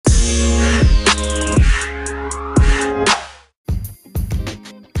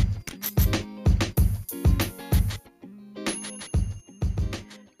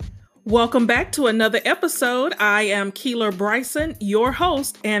Welcome back to another episode. I am Keeler Bryson, your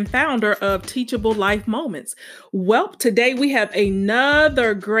host and founder of Teachable Life Moments. Well, today we have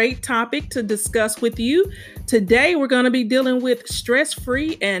another great topic to discuss with you. Today we're going to be dealing with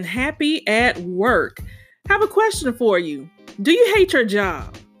stress-free and happy at work. I have a question for you. Do you hate your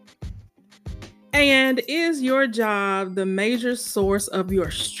job? And is your job the major source of your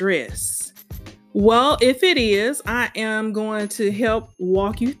stress? Well, if it is, I am going to help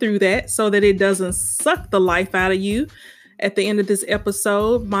walk you through that so that it doesn't suck the life out of you. At the end of this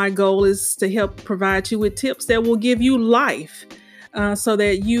episode, my goal is to help provide you with tips that will give you life so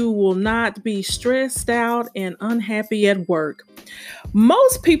that you will not be stressed out and unhappy at work.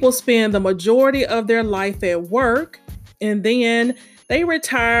 Most people spend the majority of their life at work and then they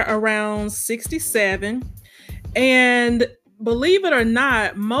retire around 67. And believe it or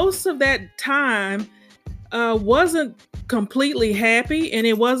not, most of that time wasn't completely happy and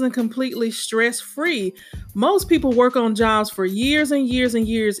it wasn't completely stress-free. Most people work on jobs for years and years and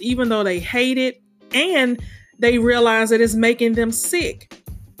years, even though they hate it and they realize that it's making them sick.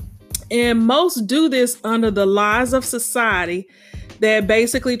 And most do this under the lies of society that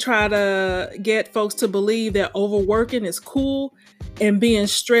basically try to get folks to believe that overworking is cool and being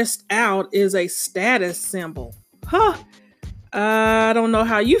stressed out is a status symbol. I don't know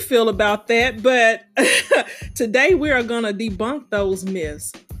how you feel about that, but today we are going to debunk those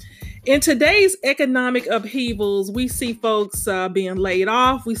myths. In today's economic upheavals, we see folks being laid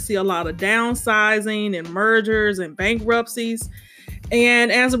off. We see a lot of downsizing and mergers and bankruptcies.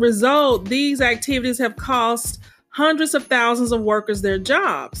 And as a result, these activities have cost hundreds of thousands of workers their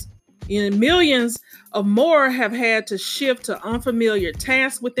jobs. And millions of more have had to shift to unfamiliar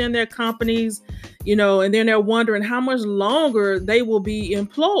tasks within their companies, and then they're wondering how much longer they will be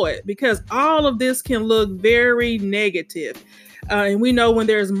employed because all of this can look very negative. And we know when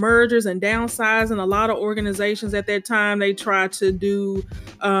there's mergers and downsizing, a lot of organizations at that time, they try to do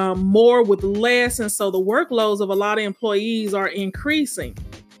more with less. And so the workloads of a lot of employees are increasing.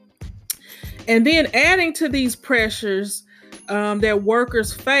 And then adding to these pressures, that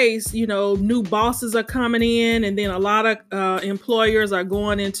workers face, new bosses are coming in, and then a lot of employers are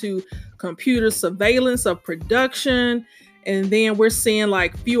going into computer surveillance of production. And then we're seeing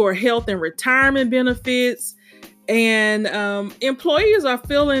like fewer health and retirement benefits. And employees are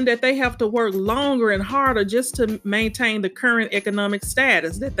feeling that they have to work longer and harder just to maintain the current economic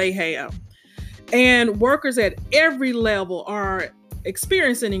status that they have. And workers at every level are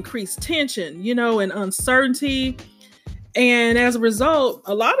experiencing increased tension, and uncertainty. And as a result,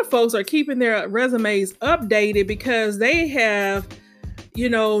 a lot of folks are keeping their resumes updated because they have,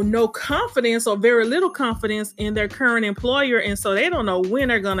 no confidence or very little confidence in their current employer. And so they don't know when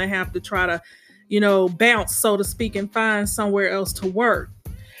they're going to have to try to, bounce, so to speak, and find somewhere else to work.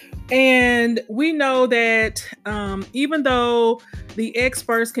 And we know that even though the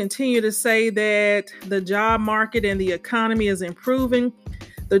experts continue to say that the job market and the economy is improving,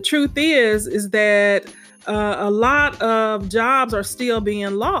 the truth is that a lot of jobs are still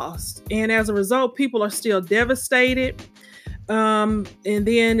being lost. And as a result, people are still devastated. And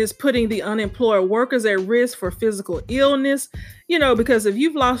then it's putting the unemployed workers at risk for physical illness, because if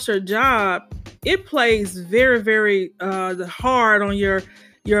you've lost your job, it plays very, very hard on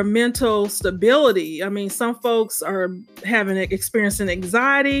your mental stability. I mean, some folks are experiencing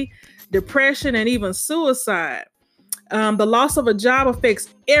anxiety, depression, and even suicide. The loss of a job affects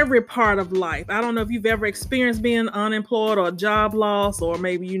every part of life. I don't know if you've ever experienced being unemployed or job loss, or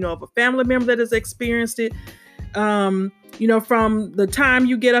maybe you know of a family member that has experienced it. From the time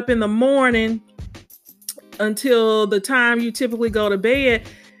you get up in the morning until the time you typically go to bed,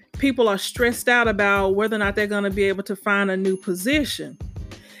 people are stressed out about whether or not they're going to be able to find a new position.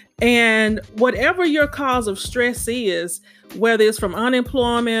 And whatever your cause of stress is, whether it's from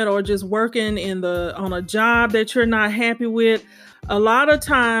unemployment or just working on a job that you're not happy with, a lot of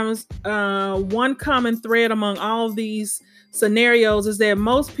times, one common thread among all of these scenarios is that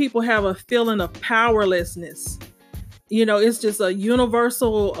most people have a feeling of powerlessness. It's just a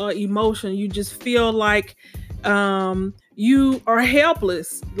universal emotion. You just feel like you are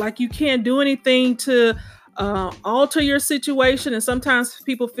helpless, like you can't do anything to alter your situation. And sometimes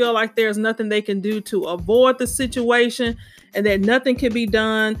people feel like there's nothing they can do to avoid the situation and that nothing can be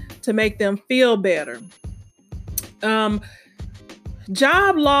done to make them feel better.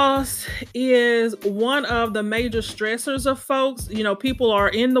 Job loss is one of the major stressors of folks. People are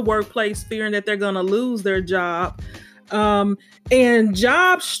in the workplace fearing that they're going to lose their job. And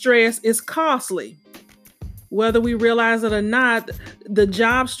job stress is costly. Whether we realize it or not, the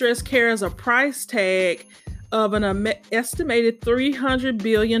job stress carries a price tag of an estimated $300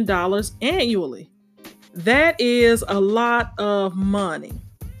 billion annually. That is a lot of money.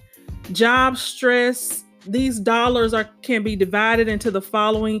 Job stress, these dollars can be divided into the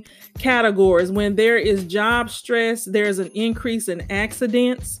following categories. When there is job stress, there's an increase in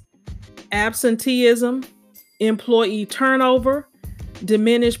accidents, absenteeism, employee turnover,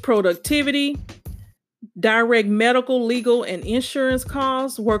 diminished productivity, direct medical, legal, and insurance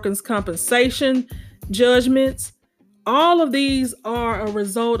costs, workers' compensation judgments. All of these are a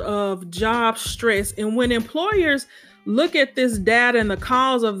result of job stress. And when employers look at this data and the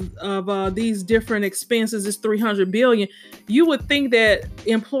cause of these different expenses, this $300 billion, you would think that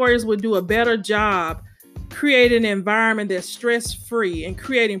employers would do a better job creating an environment that's stress-free and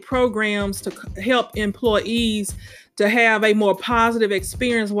creating programs to help employees to have a more positive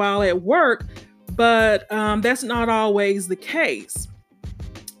experience while at work. But that's not always the case.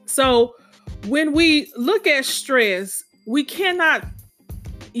 So when we look at stress, we cannot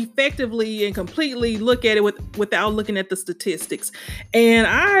effectively and completely look at it without looking at the statistics. And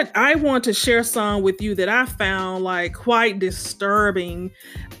I want to share some with you that I found like quite disturbing.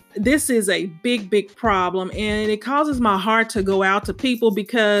 This is a big problem, and it causes my heart to go out to people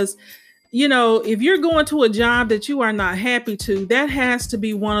because, you know, if you're going to a job that you are not happy to, that has to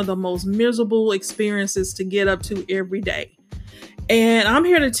be one of the most miserable experiences to get up to every day. And I'm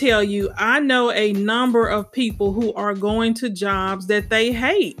here to tell you, I know a number of people who are going to jobs that they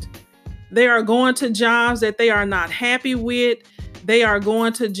hate. They are going to jobs that they are not happy with. They are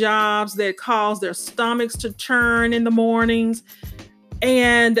going to jobs that cause their stomachs to churn in the mornings.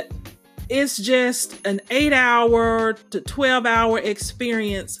 And it's just an 8-hour to 12-hour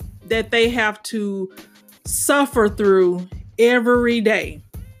experience that they have to suffer through every day.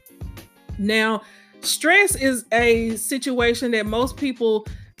 Now, stress is a situation that most people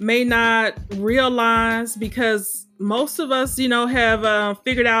may not realize because most of us, you know, have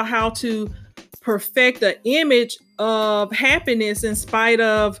figured out how to perfect an image of happiness in spite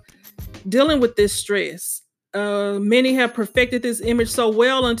of dealing with this stress. Many have perfected this image so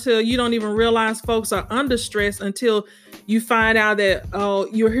well until you don't even realize folks are under stress until you find out that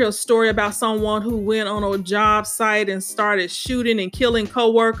you hear a story about someone who went on a job site and started shooting and killing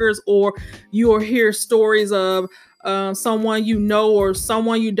coworkers, or you'll hear stories of someone you know or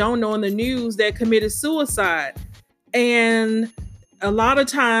someone you don't know in the news that committed suicide. And a lot of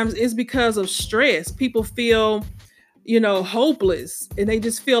times it's because of stress. People feel, you know, hopeless, and they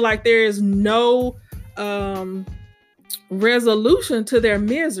just feel like there is no resolution to their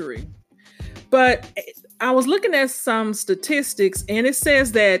misery. But I was looking at some statistics, and it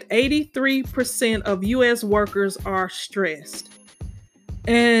says that 83% of US workers are stressed.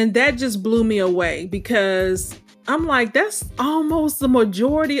 And that just blew me away because I'm like, that's almost the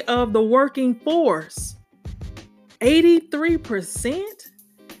majority of the working force. 83%?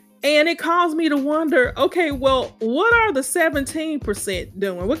 And it caused me to wonder, okay, well, what are the 17%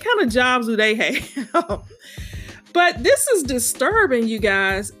 doing? What kind of jobs do they have? But this is disturbing, you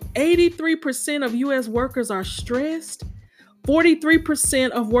guys. 83% of US workers are stressed. 43%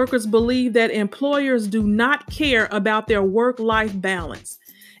 of workers believe that employers do not care about their work-life balance.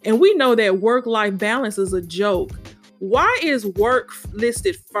 And we know that work-life balance is a joke. Why is work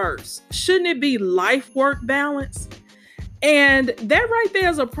listed first? Shouldn't it be life-work balance? And that right there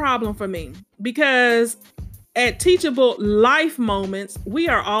is a problem for me because at Teachable Life Moments, we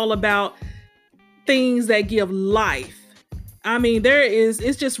are all about things that give life. I mean,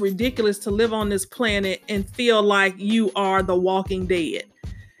 it's just ridiculous to live on this planet and feel like you are the walking dead.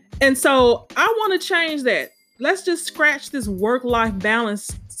 And so I want to change that. Let's just scratch this work-life balance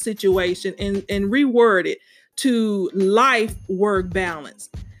situation and reword it to life-work balance.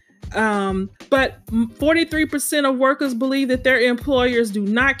 But 43% of workers believe that their employers do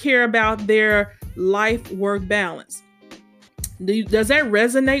not care about their life-work balance. Does that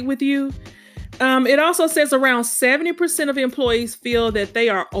resonate with you? It also says around 70% of employees feel that they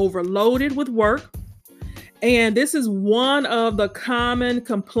are overloaded with work. And this is one of the common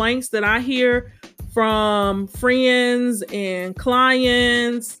complaints that I hear from friends and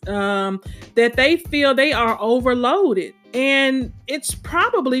clients, that they feel they are overloaded. And it's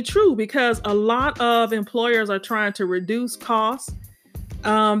probably true because a lot of employers are trying to reduce costs.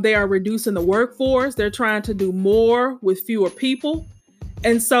 They are reducing the workforce. They're trying to do more with fewer people.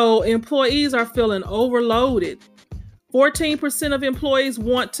 And so employees are feeling overloaded. 14% of employees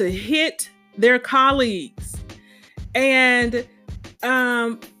want to hit their colleagues. And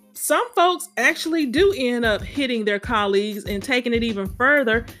some folks actually do end up hitting their colleagues and taking it even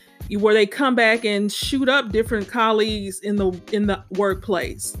further, where they come back and shoot up different colleagues in the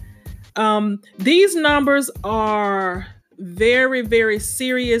workplace. These numbers are very, very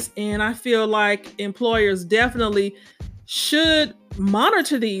serious, and I feel like employers definitely should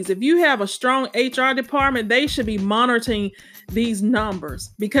monitor these. If you have a strong HR department, they should be monitoring these numbers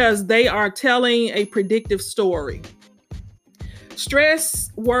because they are telling a predictive story.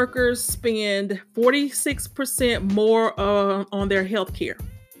 Stress workers spend 46% more on their health care.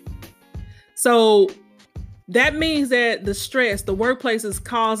 So that means that the workplace is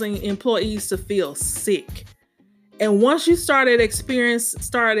causing employees to feel sick. And once you start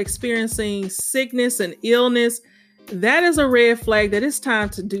experiencing sickness and illness, that is a red flag that it's time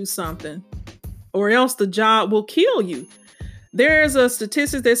to do something, or else the job will kill you. There's a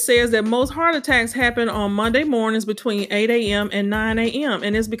statistic that says that most heart attacks happen on Monday mornings between 8 a.m. and 9 a.m.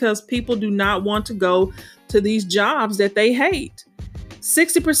 And it's because people do not want to go to these jobs that they hate.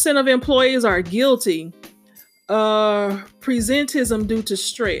 60% of employees are guilty presentism due to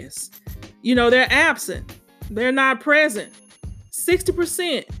stress. They're absent. They're not present.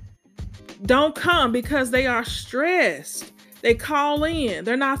 60% don't come because they are stressed. They call in.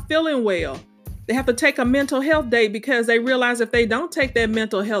 They're not feeling well. They have to take a mental health day because they realize if they don't take that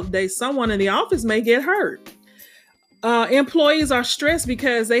mental health day, someone in the office may get hurt. Employees are stressed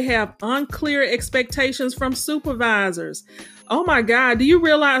because they have unclear expectations from supervisors. Oh my God, do you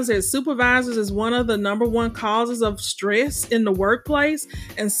realize that supervisors is one of the number one causes of stress in the workplace?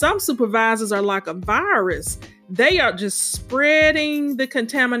 And some supervisors are like a virus. They are just spreading the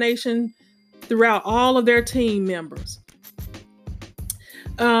contamination throughout all of their team members.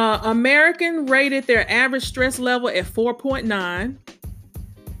 American rated their average stress level at 4.9.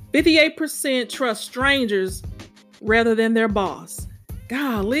 58% trust strangers rather than their boss.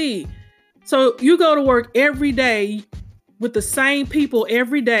 Golly. So you go to work every day with the same people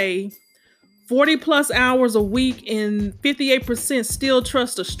every day, 40 plus hours a week, and 58% still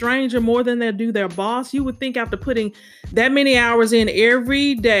trust a stranger more than they do their boss. You would think after putting that many hours in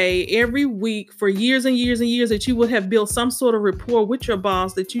every day, every week for years and years and years that you would have built some sort of rapport with your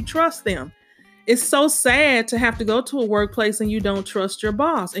boss, that you trust them. It's so sad to have to go to a workplace and you don't trust your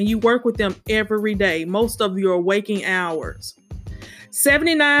boss and you work with them every day, most of your waking hours.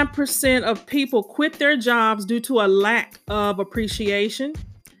 79% of people quit their jobs due to a lack of appreciation.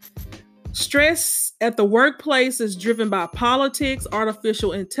 Stress at the workplace is driven by politics,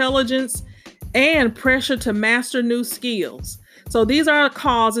 artificial intelligence, and pressure to master new skills. So these are the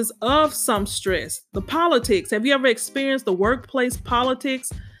causes of some stress. The politics. Have you ever experienced the workplace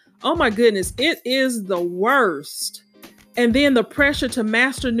politics? Oh my goodness, it is the worst. And then the pressure to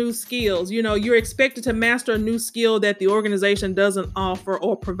master new skills. You're expected to master a new skill that the organization doesn't offer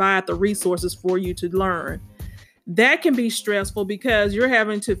or provide the resources for you to learn. That can be stressful because you're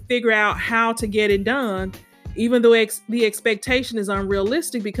having to figure out how to get it done, even though the expectation is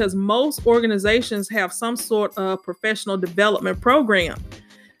unrealistic because most organizations have some sort of professional development program.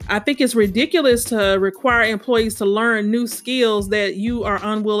 I think it's ridiculous to require employees to learn new skills that you are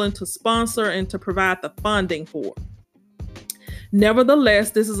unwilling to sponsor and to provide the funding for. Nevertheless,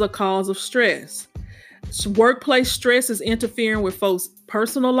 this is a cause of stress. Workplace stress is interfering with folks'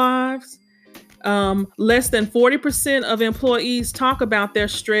 personal lives. Less than 40% of employees talk about their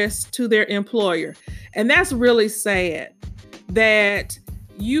stress to their employer. And that's really sad that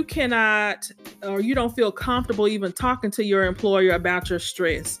you cannot, or you don't feel comfortable even talking to your employer about your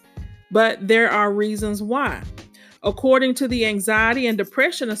stress. But there are reasons why. According to the Anxiety and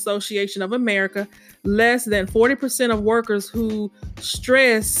Depression Association of America, less than 40% of workers who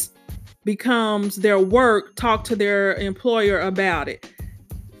stress becomes their work talk to their employer about it.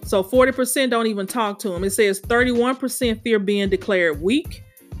 So 40% don't even talk to them. It says 31% fear being declared weak.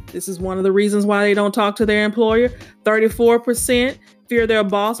 This is one of the reasons why they don't talk to their employer. 34% fear their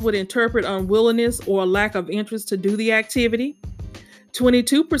boss would interpret unwillingness or lack of interest to do the activity.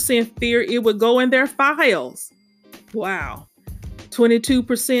 22% fear it would go in their files. Wow.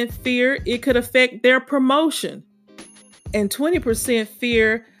 22% fear it could affect their promotion. And 20%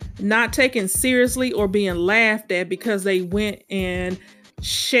 fear not taken seriously or being laughed at because they went and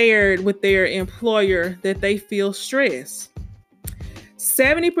shared with their employer that they feel stress.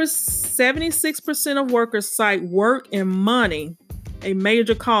 76% of workers cite work and money a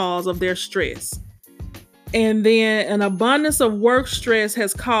major cause of their stress. And then an abundance of work stress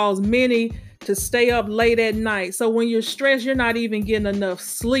has caused many to stay up late at night. So when you're stressed, you're not even getting enough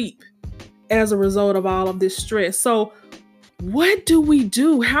sleep as a result of all of this stress. So what do we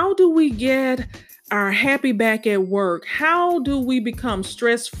do? How do we get our happy back at work? How do we become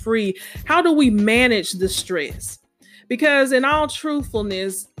stress-free? How do we manage the stress? Because in all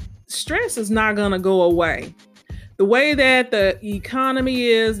truthfulness, stress is not going to go away. The way that the economy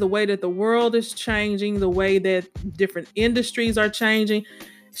is, the way that the world is changing, the way that different industries are changing,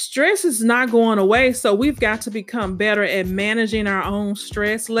 stress is not going away. So we've got to become better at managing our own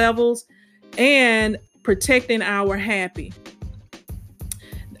stress levels and protecting our happy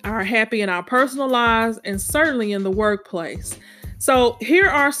in our personal lives and certainly in the workplace. So here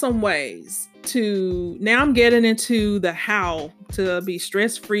are some ways to, now I'm getting into the how to be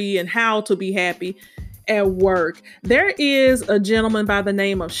stress-free and how to be happy at work. There is a gentleman by the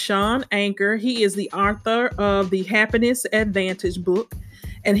name of Shawn Achor. He is the author of the Happiness Advantage book.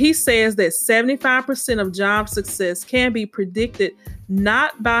 And he says that 75% of job success can be predicted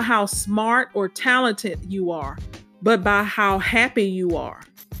not by how smart or talented you are, but by how happy you are.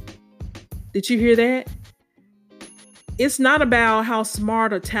 Did you hear that? It's not about how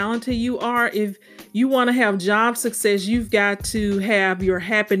smart or talented you are. If you want to have job success, you've got to have your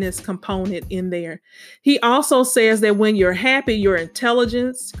happiness component in there. He also says that when you're happy, your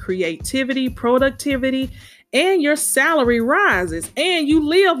intelligence, creativity, productivity, and your salary rises and you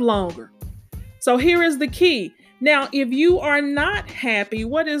live longer. So here is the key. Now, if you are not happy,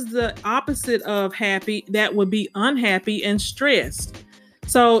 what is the opposite of happy? That would be unhappy and stressed.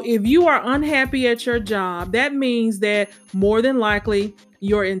 So if you are unhappy at your job, that means that more than likely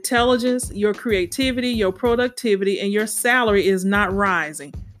your intelligence, your creativity, your productivity, and your salary is not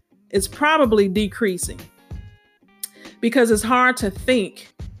rising. It's probably decreasing because it's hard to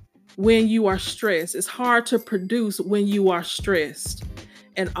think when you are stressed. It's hard to produce when you are stressed.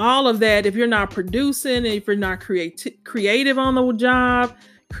 And all of that, if you're not producing, if you're not creative on the job,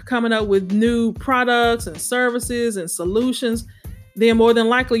 coming up with new products and services and solutions, then more than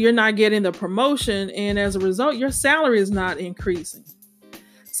likely you're not getting the promotion. And as a result, your salary is not increasing.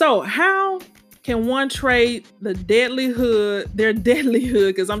 So how can one trade their deadlyhood,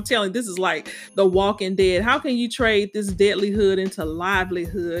 because I'm telling you, this is like the Walking Dead. How can you trade this deadlyhood into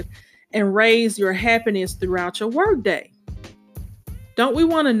livelihood and raise your happiness throughout your workday? Don't we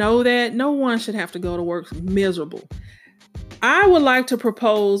want to know that? No one should have to go to work miserable. I would like to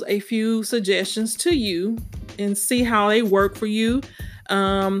propose a few suggestions to you and see how they work for you.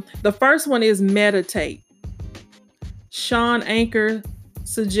 The first one is meditate. Shawn Achor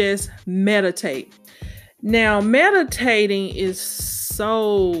suggests meditate. Now, meditating is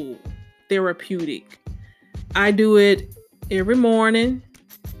so therapeutic. I do it every morning.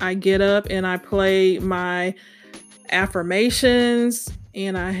 I get up and I play my affirmations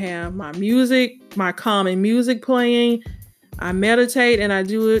and I have my music, my calming music playing. I meditate and I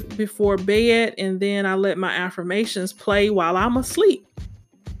do it before bed, and then I let my affirmations play while I'm asleep.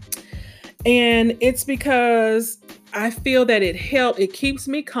 And it's because I feel that it keeps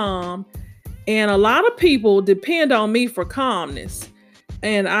me calm. And a lot of people depend on me for calmness.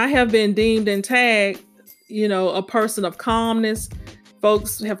 And I have been deemed and tagged, a person of calmness.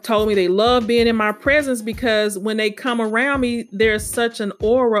 Folks have told me they love being in my presence because when they come around me, there's such an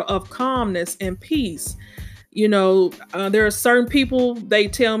aura of calmness and peace. There are certain people, they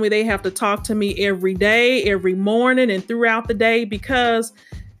tell me they have to talk to me every day, every morning, and throughout the day because,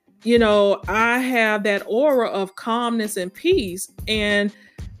 I have that aura of calmness and peace. And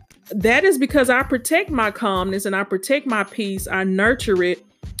that is because I protect my calmness and I protect my peace. I nurture it.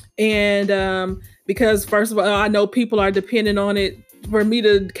 And because, first of all, I know people are dependent on it for me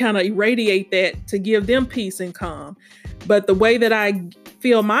to kind of irradiate that to give them peace and calm. But the way that I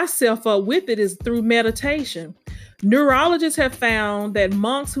fill myself up with it is through meditation. Neurologists have found that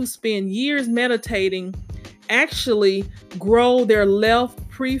monks who spend years meditating actually grow their left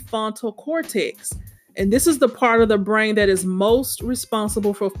prefrontal cortex. And this is the part of the brain that is most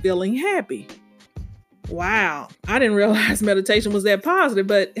responsible for feeling happy. Wow. I didn't realize meditation was that positive,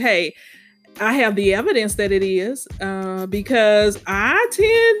 but hey, I have the evidence that it is because I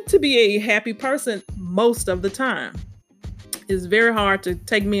tend to be a happy person most of the time. It's very hard to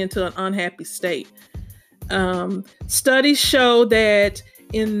take me into an unhappy state. Studies show that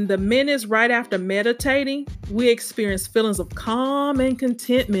in the minutes right after meditating, we experience feelings of calm and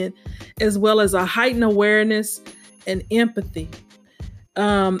contentment, as well as a heightened awareness and empathy.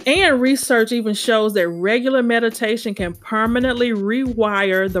 And research even shows that regular meditation can permanently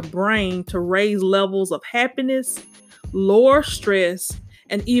rewire the brain to raise levels of happiness, lower stress,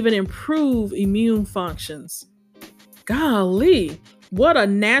 and even improve immune functions. Golly, what a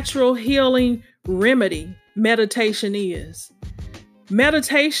natural healing remedy meditation is.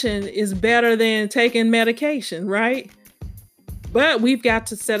 Meditation is better than taking medication, right? But we've got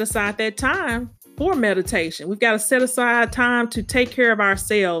to set aside that time for meditation. We've got to set aside time to take care of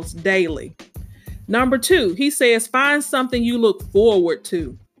ourselves daily. Number 2, he says, find something you look forward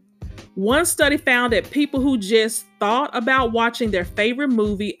to. One study found that people who just thought about watching their favorite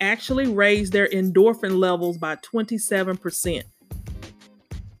movie actually raised their endorphin levels by 27%.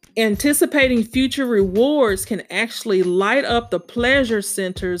 Anticipating future rewards can actually light up the pleasure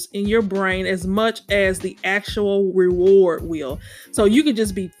centers in your brain as much as the actual reward will. So you could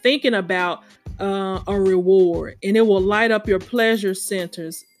just be thinking about a reward and it will light up your pleasure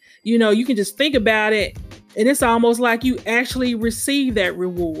centers. You know, you can just think about it and it's almost like you actually receive that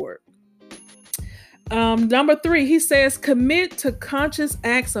reward. Number 3, he says, commit to conscious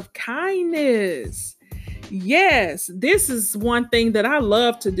acts of kindness. Yes, this is one thing that I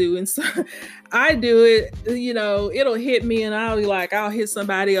love to do. And so I do it, you know, it'll hit me and I'll hit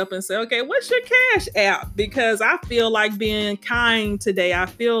somebody up and say, okay, what's your Cash App? Because I feel like being kind today. I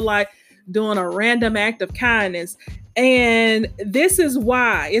feel like doing a random act of kindness. And this is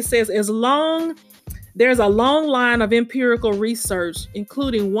why it says, there's a long line of empirical research,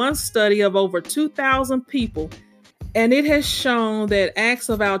 including one study of over 2,000 people, and it has shown that acts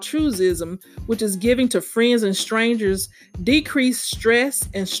of altruism, which is giving to friends and strangers, decrease stress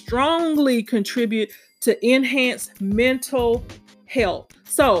and strongly contribute to enhanced mental health.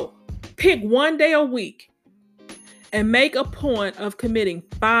 So pick one day a week and make a point of committing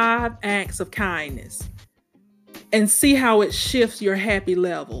 5 acts of kindness and see how it shifts your happy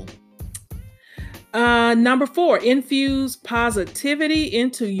level. Number 4, infuse positivity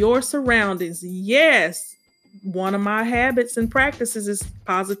into your surroundings. Yes, one of my habits and practices is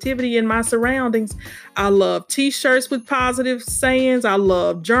positivity in my surroundings. I love t-shirts with positive sayings. I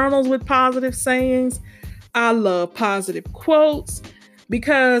love journals with positive sayings. I love positive quotes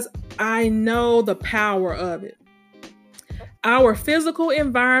because I know the power of it. Our physical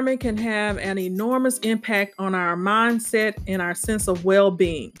environment can have an enormous impact on our mindset and our sense of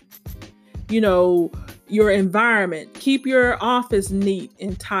well-being. You know, your environment, keep your office neat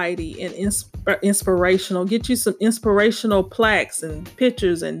and tidy and inspirational. Get you some inspirational plaques and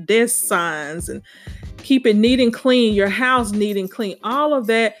pictures and desk signs and keep it neat and clean, your house neat and clean. All of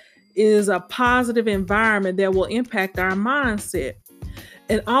that is a positive environment that will impact our mindset.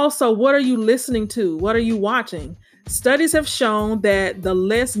 And also, what are you listening to? What are you watching? Studies have shown that the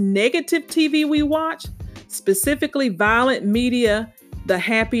less negative TV we watch, specifically violent media, the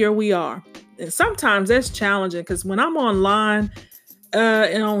happier we are. And sometimes that's challenging because when I'm online,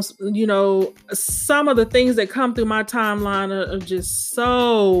 you know, some of the things that come through my timeline are just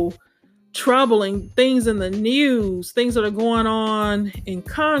so troubling. Things in the news, things that are going on in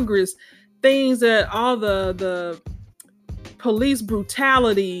Congress, things that all the police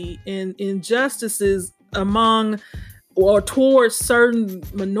brutality and injustices among or towards certain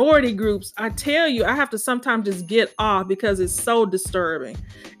minority groups. I tell you, I have to sometimes just get off because it's so disturbing.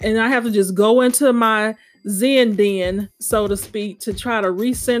 And I have to just go into my Zen den, so to speak, to try to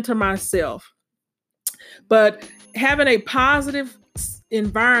recenter myself. But having a positive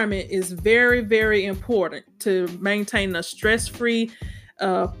environment is very, very important to maintain a stress-free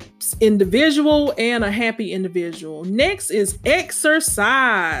individual and a happy individual. Next is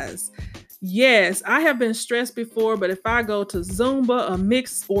exercise. Yes, I have been stressed before, but if I go to Zumba,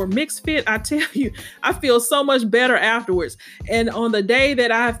 Mixed Fit, I tell you, I feel so much better afterwards. And on the day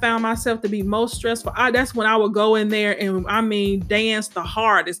that I found myself to be most stressful, that's when I would go in there and dance the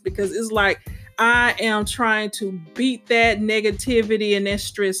hardest because it's like I am trying to beat that negativity and that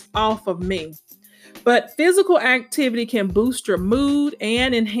stress off of me. But physical activity can boost your mood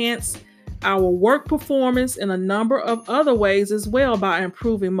and enhance our work performance in a number of other ways as well by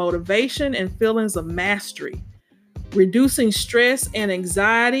improving motivation and feelings of mastery, reducing stress and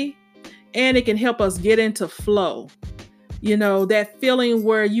anxiety, and it can help us get into flow. You know, that feeling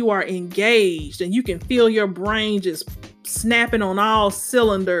where you are engaged and you can feel your brain just snapping on all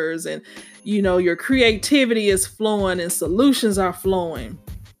cylinders and, you know, your creativity is flowing and solutions are flowing.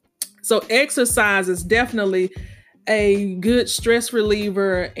 So exercise is definitely a good stress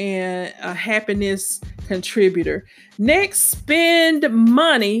reliever and a happiness contributor. Next, spend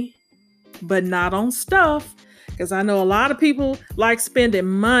money, but not on stuff. Because I know a lot of people like spending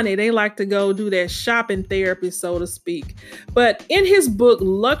money. They like to go do that shopping therapy, so to speak. But in his book,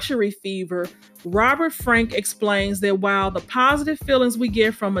 Luxury Fever, Robert Frank explains that while the positive feelings we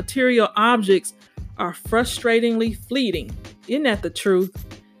get from material objects are frustratingly fleeting, isn't that the truth?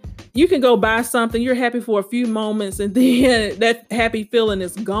 You can go buy something, you're happy for a few moments, and then that happy feeling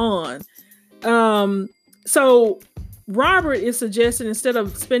is gone. So Robert is suggesting instead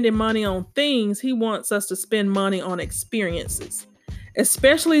of spending money on things, he wants us to spend money on experiences,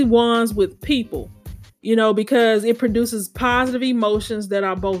 especially ones with people, you know, because it produces positive emotions that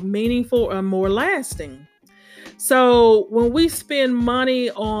are both meaningful and more lasting. So when we spend money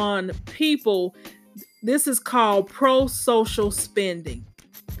on people, this is called pro-social spending.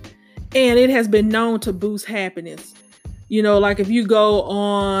 And it has been known to boost happiness. Like if you go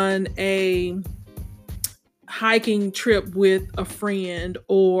on a hiking trip with a friend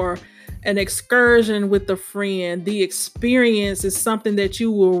or an excursion with a friend, the experience is something that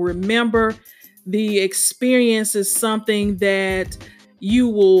you will remember. The experience is something that you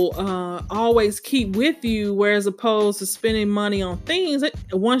will always keep with you, whereas opposed to spending money on things,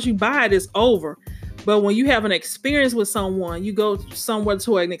 once you buy it, it's over. But when you have an experience with someone, you go somewhere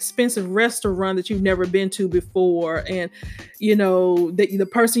to an expensive restaurant that you've never been to before, and the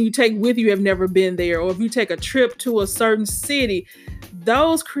person you take with you have never been there, or if you take a trip to a certain city,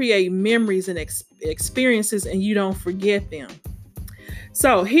 those create memories and experiences, and you don't forget them.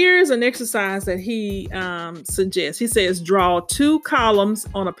 So here's an exercise that he suggests. He says, draw 2 columns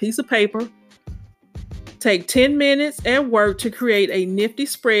on a piece of paper. Take 10 minutes at work to create a nifty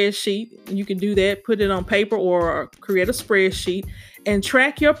spreadsheet. You can do that, put it on paper or create a spreadsheet, and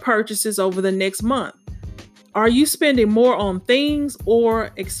track your purchases over the next month. Are you spending more on things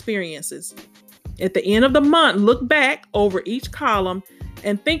or experiences? At the end of the month, look back over each column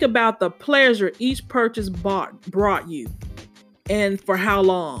and think about the pleasure each purchase brought you and for how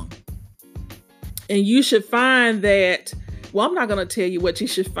long. And you should find that, well, I'm not going to tell you what you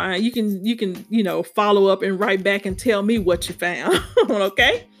should find. You can follow up and write back and tell me what you found.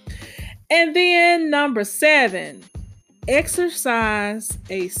 Okay. And then number 7, exercise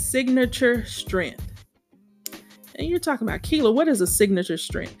a signature strength. And you're talking about, Keela, what is a signature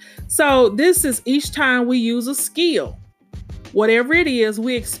strength? So this is each time we use a skill, whatever it is,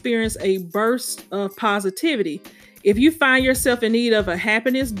 we experience a burst of positivity. If you find yourself in need of a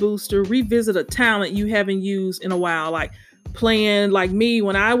happiness booster, revisit a talent you haven't used in a while, like playing. Like me,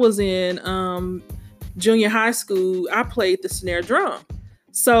 when I was in junior high school, I played the snare drum.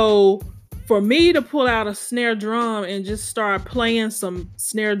 So for me to pull out a snare drum and just start playing some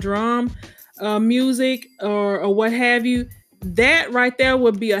snare drum music or what have you, that right there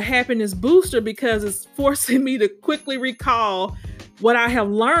would be a happiness booster, because it's forcing me to quickly recall what I have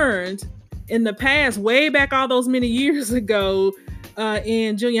learned in the past, way back all those many years ago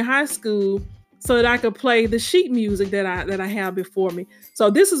in junior high school, so that I could play the sheet music that I have before me. So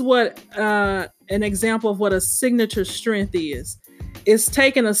this is what an example of what a signature strength is. It's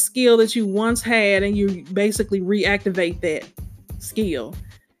taking a skill that you once had and you basically reactivate that skill.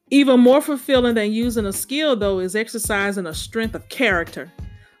 Even more fulfilling than using a skill, though, is exercising a strength of character.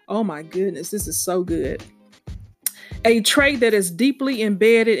 Oh my goodness, this is so good. A trait that is deeply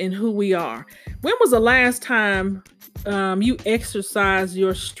embedded in who we are. When was the last time you exercised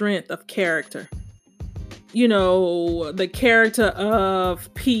your strength of character? The character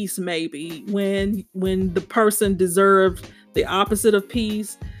of peace, maybe, when the person deserved the opposite of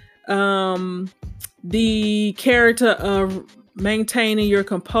peace. The character of maintaining your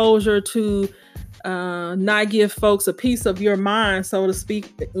composure to not give folks a piece of your mind, so to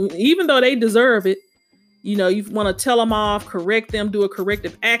speak, even though they deserve it. You want to tell them off, correct them, do a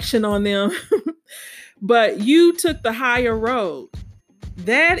corrective action on them. But you took the higher road.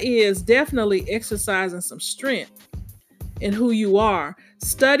 That is definitely exercising some strength in who you are.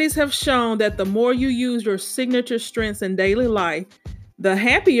 Studies have shown that the more you use your signature strengths in daily life, the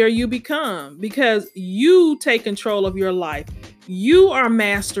happier you become, because you take control of your life. You are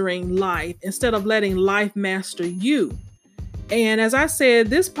mastering life instead of letting life master you. And as I said,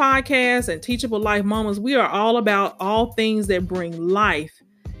 this podcast and Teachable Life Moments, we are all about all things that bring life.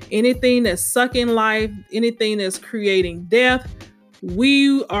 Anything that's sucking life, anything that's creating death,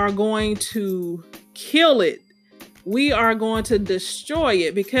 we are going to kill it. We are going to destroy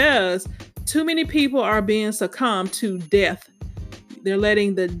it, because too many people are being succumbed to death. They're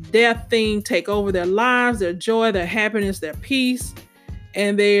letting the death thing take over their lives, their joy, their happiness, their peace.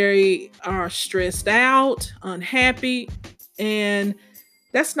 And they are stressed out, unhappy. And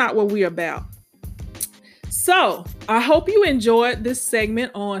that's not what we're about. So I hope you enjoyed this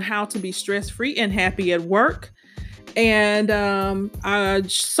segment on how to be stress-free and happy at work. And I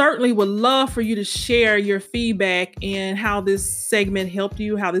certainly would love for you to share your feedback and how this segment helped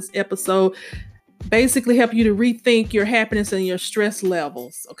you, how this episode basically helped you to rethink your happiness and your stress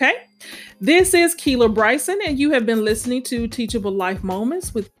levels. Okay. This is Keela Bryson, and you have been listening to Teachable Life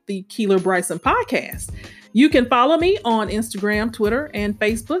Moments with the Keela Bryson podcast. You can follow me on Instagram, Twitter, and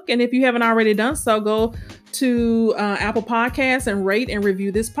Facebook. And if you haven't already done so, go to Apple Podcasts and rate and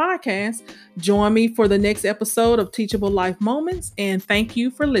review this podcast. Join me for the next episode of Teachable Life Moments, and thank you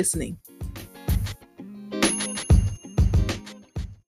for listening.